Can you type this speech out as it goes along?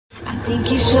think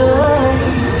you should.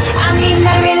 I mean,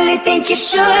 I really think you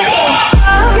should. Yeah.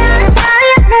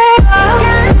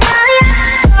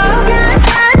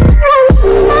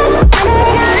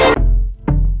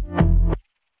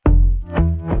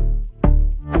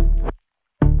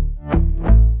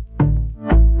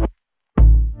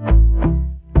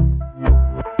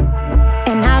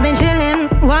 And I've been chilling,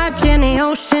 watching the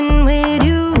ocean with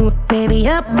you. Baby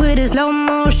up with a slow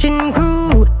motion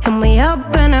crew. And we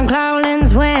up in our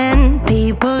cloudlands when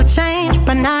people change,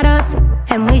 but not us.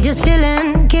 And we just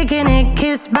chillin', kicking it,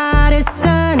 kissed by the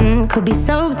sun. Could be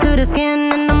soaked to the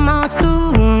skin in the mall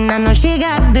soon. I know she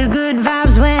got the good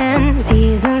vibes when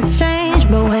seasons change,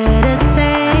 but we're the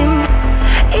same.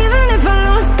 Even if I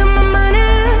lost all my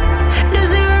money, the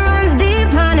zero runs deep,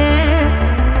 honey.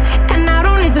 And I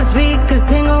don't need to speak a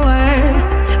single word,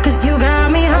 'cause you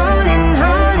got me holding,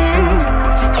 holding.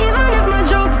 Even if my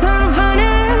jokes aren't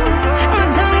funny, my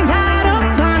tongue tied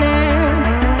up on it.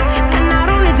 And I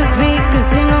don't need to speak a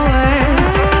single word,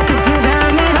 'cause you got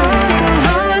me holding,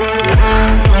 holding.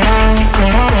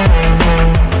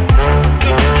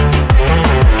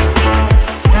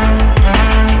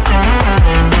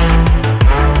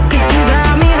 'Cause you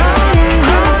got me holding,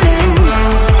 holding.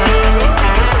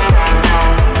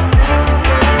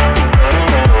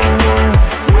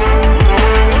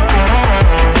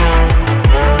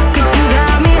 'Cause you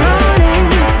got me holding.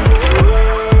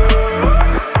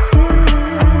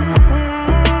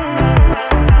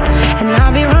 And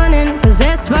I'll be running,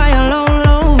 possessed by a low,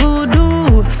 low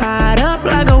voodoo. Fired up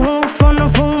like a wolf on a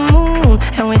full moon.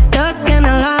 And we're stuck in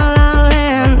a la la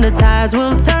land. The tides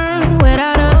will turn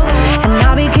without us. And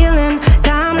I'll be killing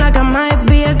time like I might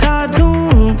be a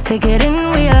cartoon. Take it in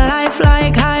real life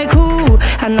like haiku.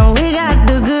 I know we got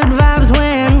the good vibes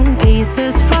when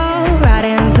pieces fall right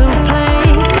into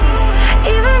place.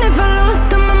 Even if I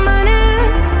lost all my money,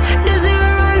 the zero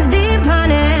runs deep,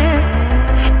 honey.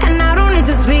 And I don't need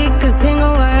to speak a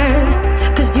single word,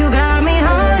 'cause you got me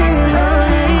holding,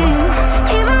 holding.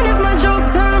 Even if my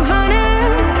jokes aren't funny,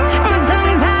 my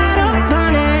tongue tied up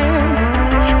on it.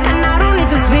 And I don't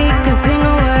need to speak a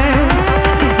single word,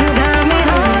 'cause you got me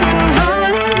holding,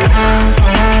 holding.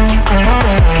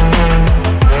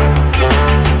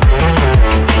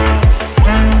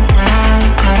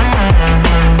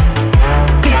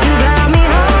 'Cause you got me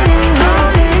holding,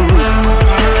 holding.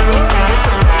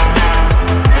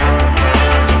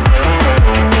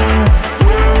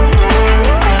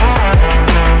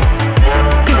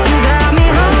 'Cause you got me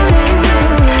holding.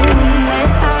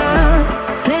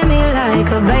 Play me like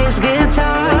a bass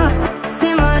guitar,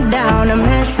 simmer down and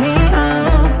mash me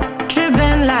up,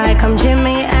 tripping like I'm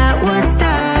Jimmy at Woodstock.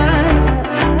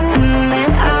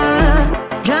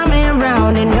 Drive me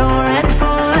around in your red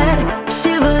Ford,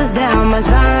 shivers down my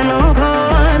spinal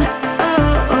cord.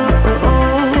 Oh, oh, oh,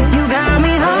 oh. 'Cause you got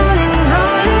me holding,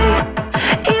 holding.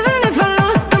 Even if I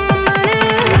lost all my money,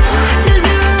 the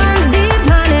zero runs deep,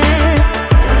 honey.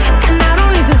 And I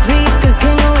don't need to speak a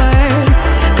single word,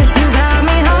 'cause you got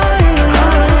me holding,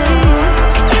 holding.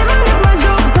 Even if my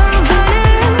jokes aren't funny,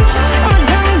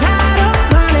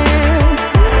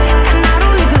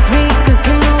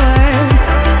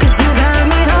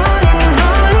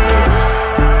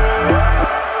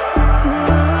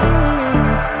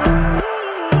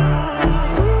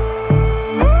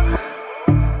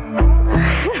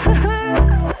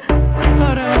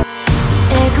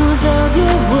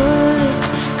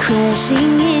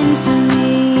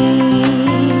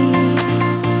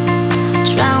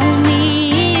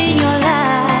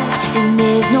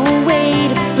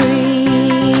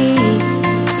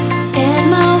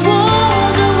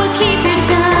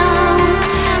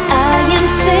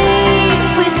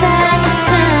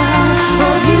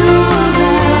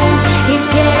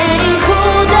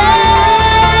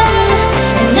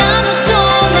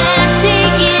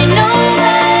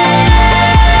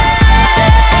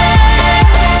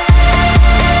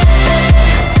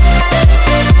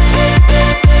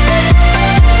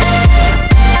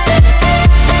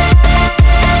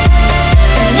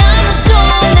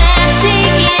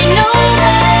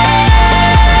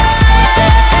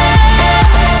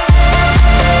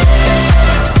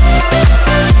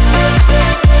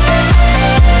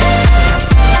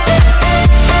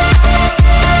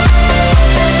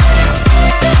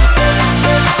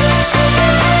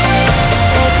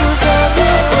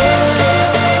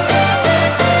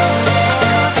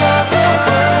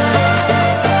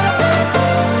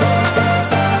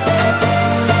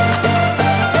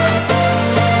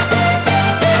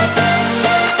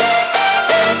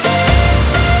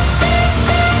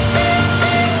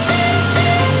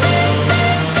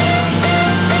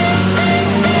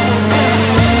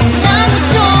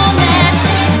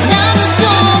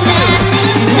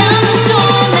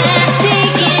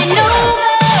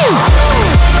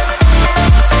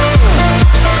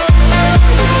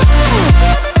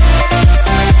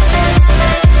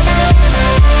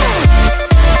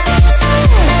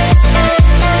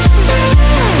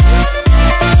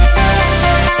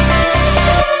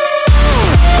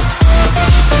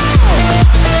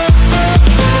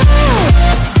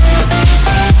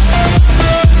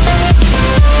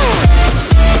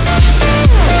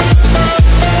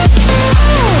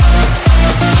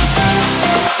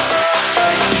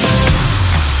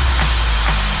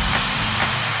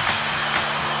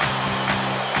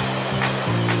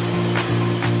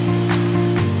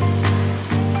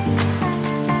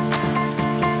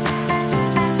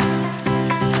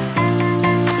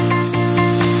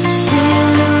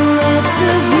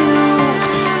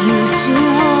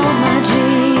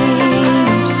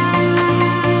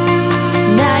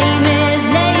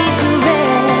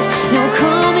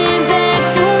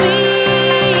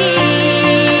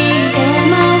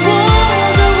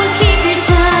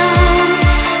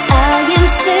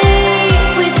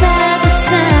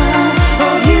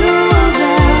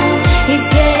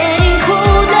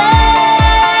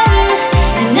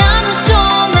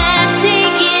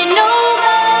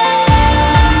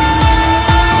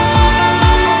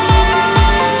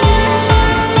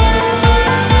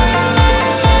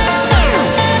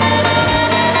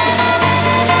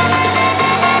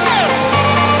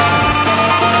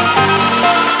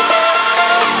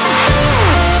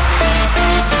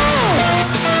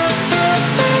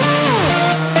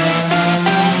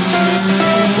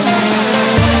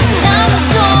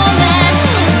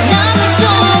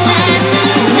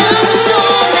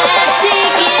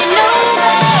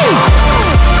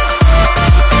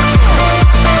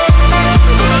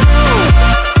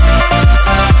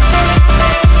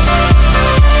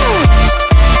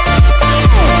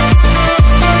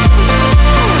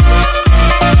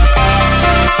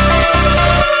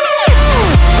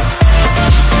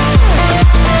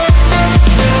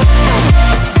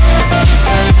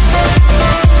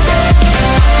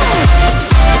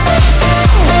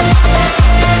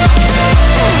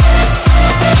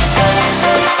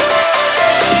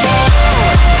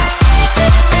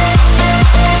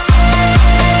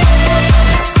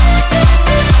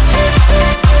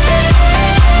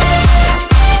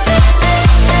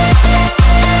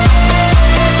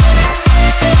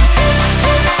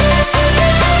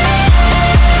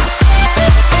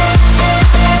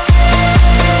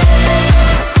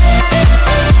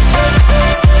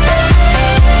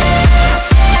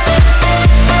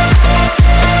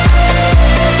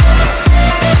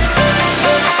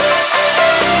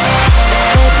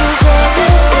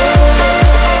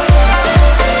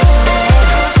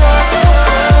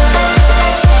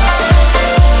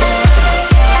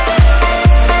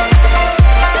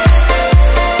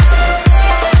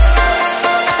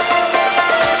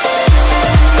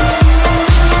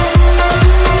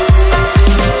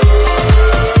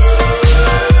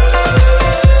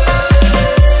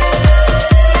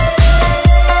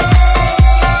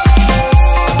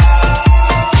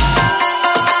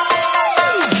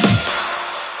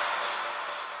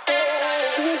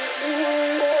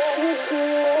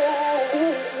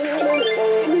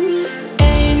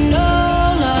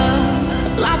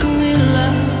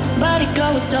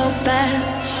 go so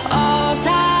fast, all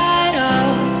tied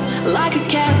up like a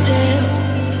captive.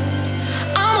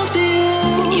 I'm on to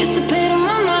you. Used to pay them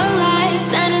on my life,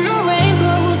 sending the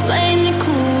rainbows, playing it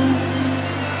cool.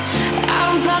 I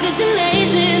don't felt this in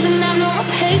ages, and I've no more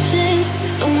patience.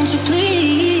 So won't you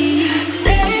please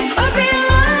stay a bit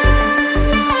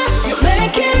longer? You're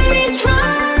making me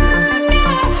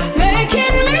stronger,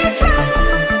 making me stronger.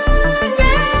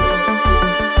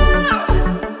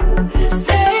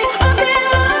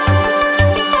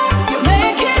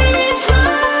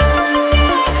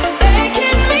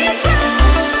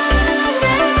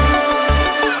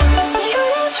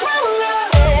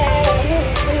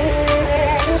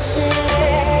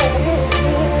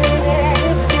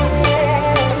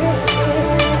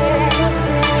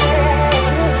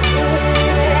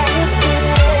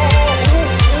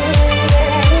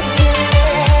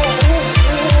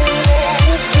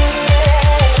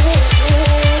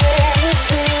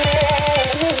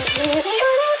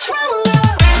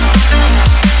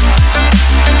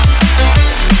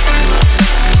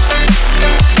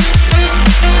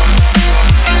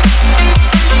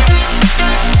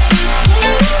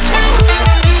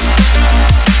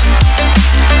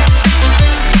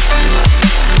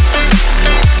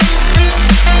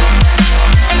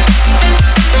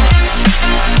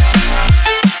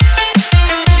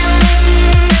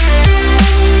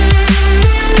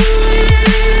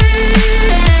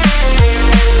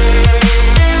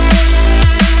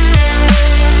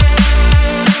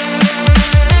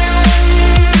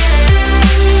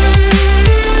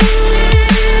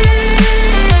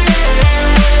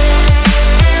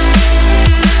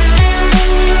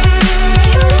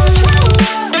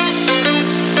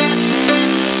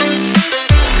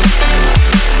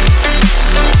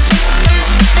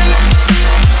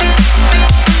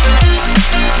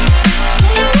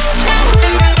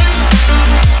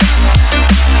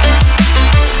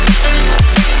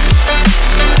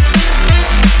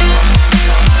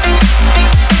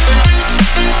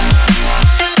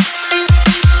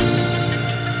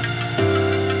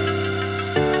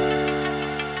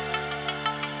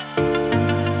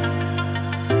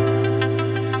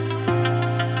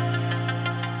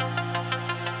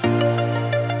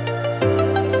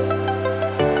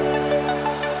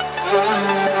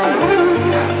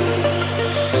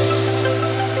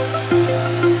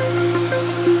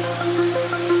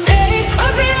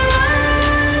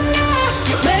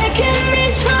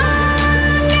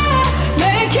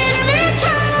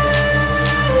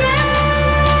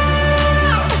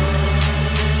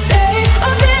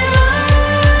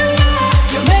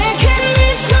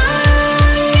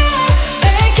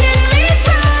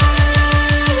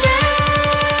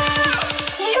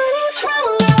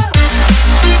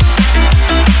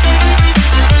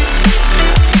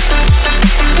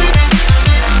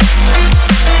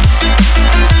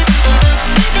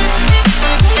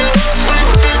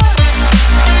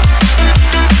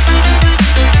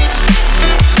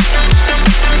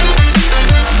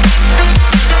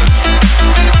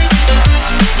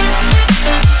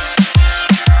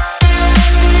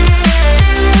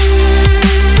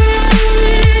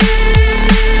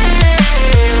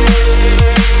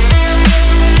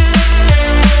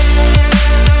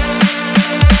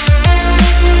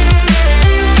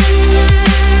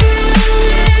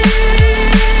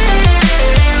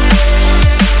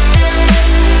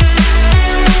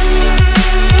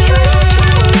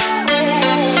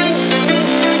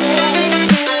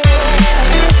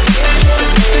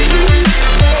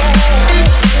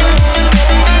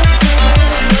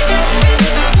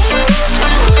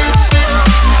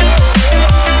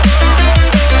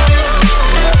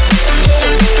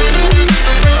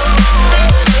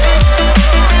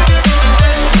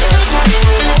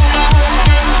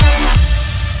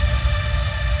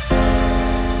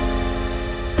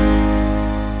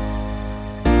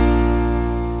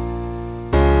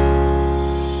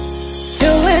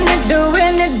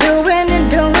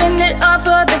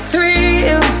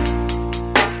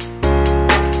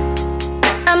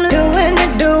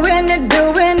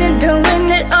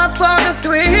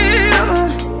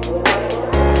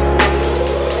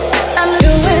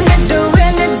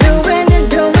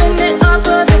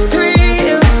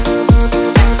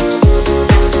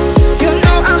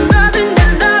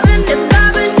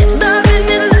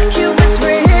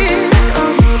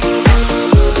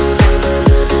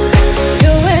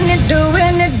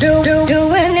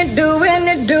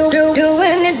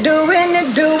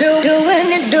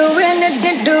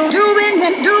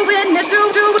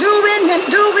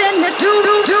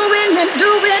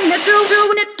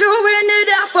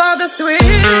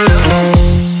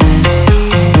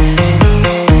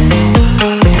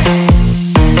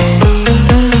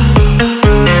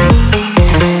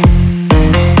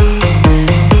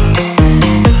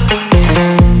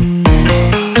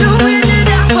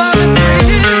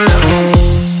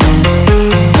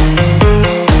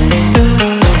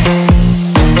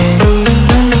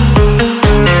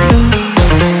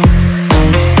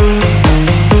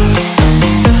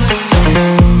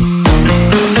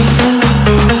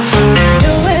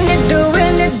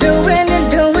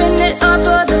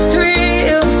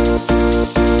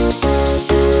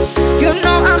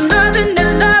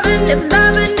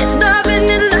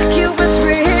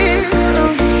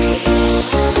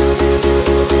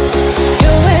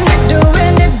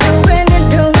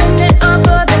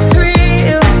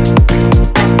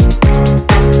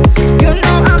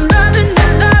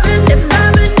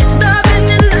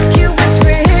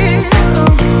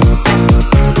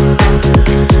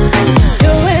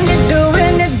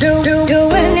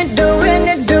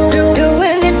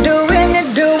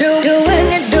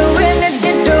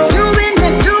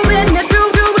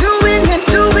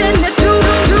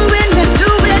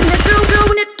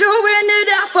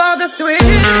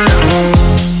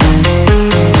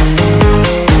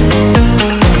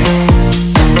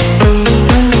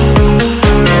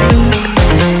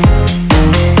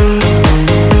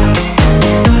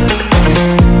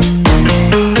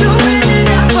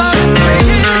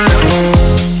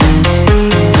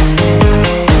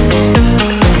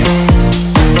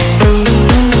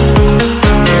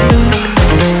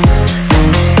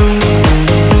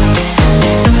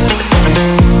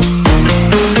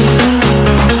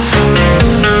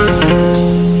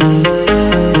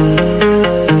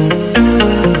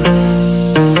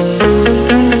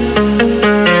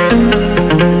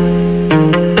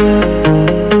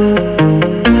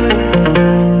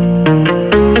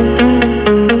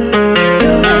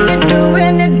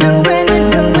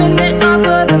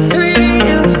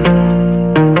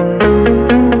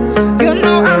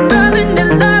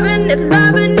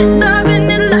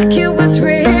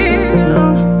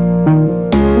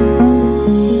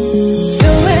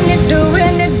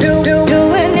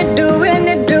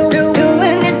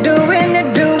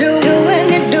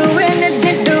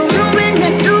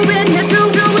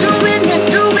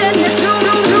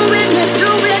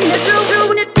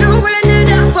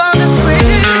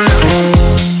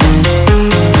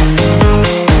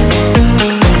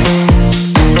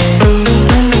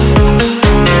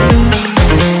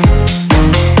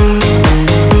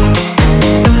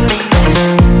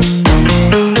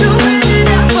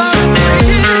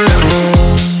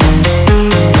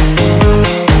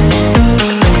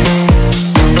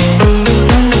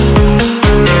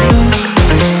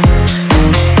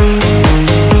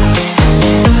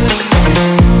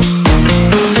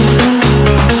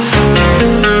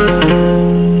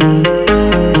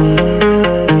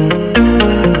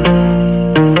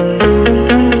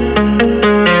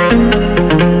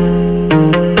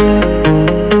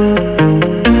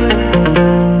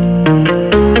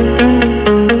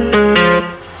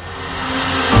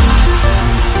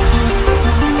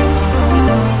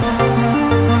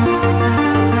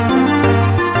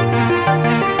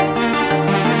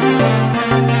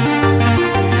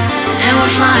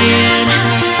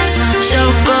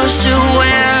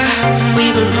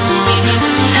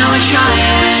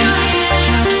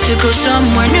 to go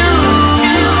somewhere new.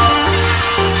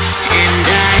 And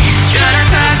I try to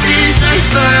crack this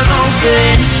iceberg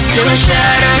open till it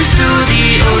shatters through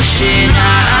the ocean.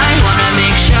 I wanna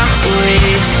make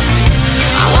shockwaves.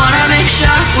 I wanna make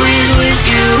shockwaves with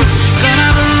you. Gonna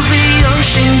move the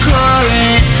ocean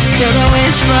current till the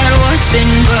waves flood what's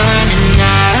been burning.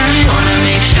 I wanna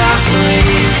make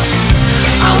shockwaves.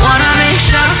 I wanna make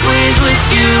shockwaves with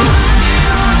you.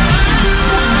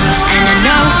 And I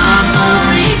know I'm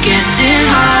only getting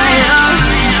higher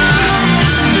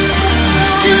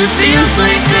till it feels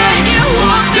like I can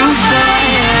walk through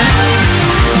fire.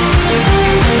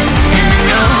 And I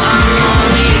know I'm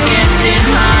only getting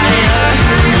higher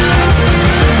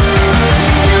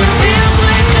till it feels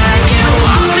like I can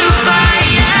walk through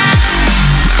fire.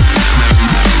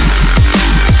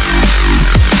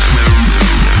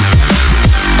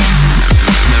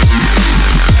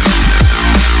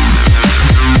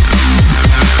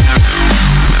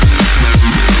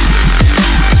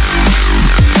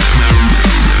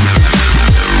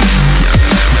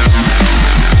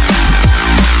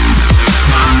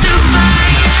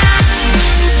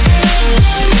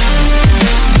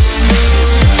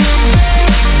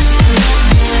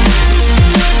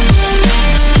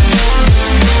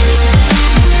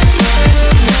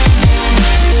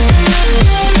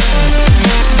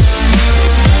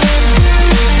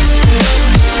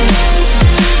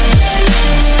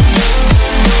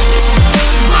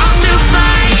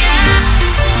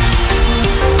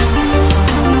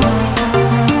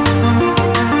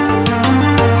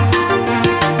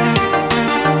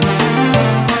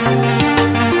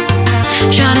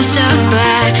 Trying to step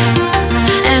back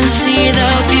and see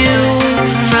the view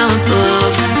from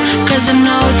above, 'cause I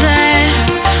know that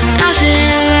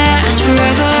nothing lasts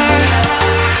forever.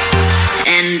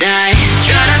 And I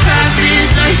try to crack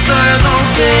this iceberg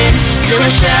open till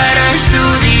it shatters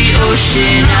through the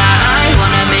ocean. I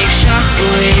wanna make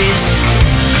shockwaves.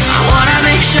 I wanna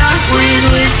make shockwaves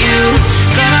with you.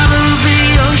 Gonna move the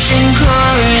ocean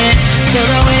current till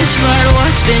the waves flood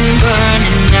what's been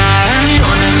burning. I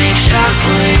wanna make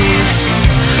shockwaves.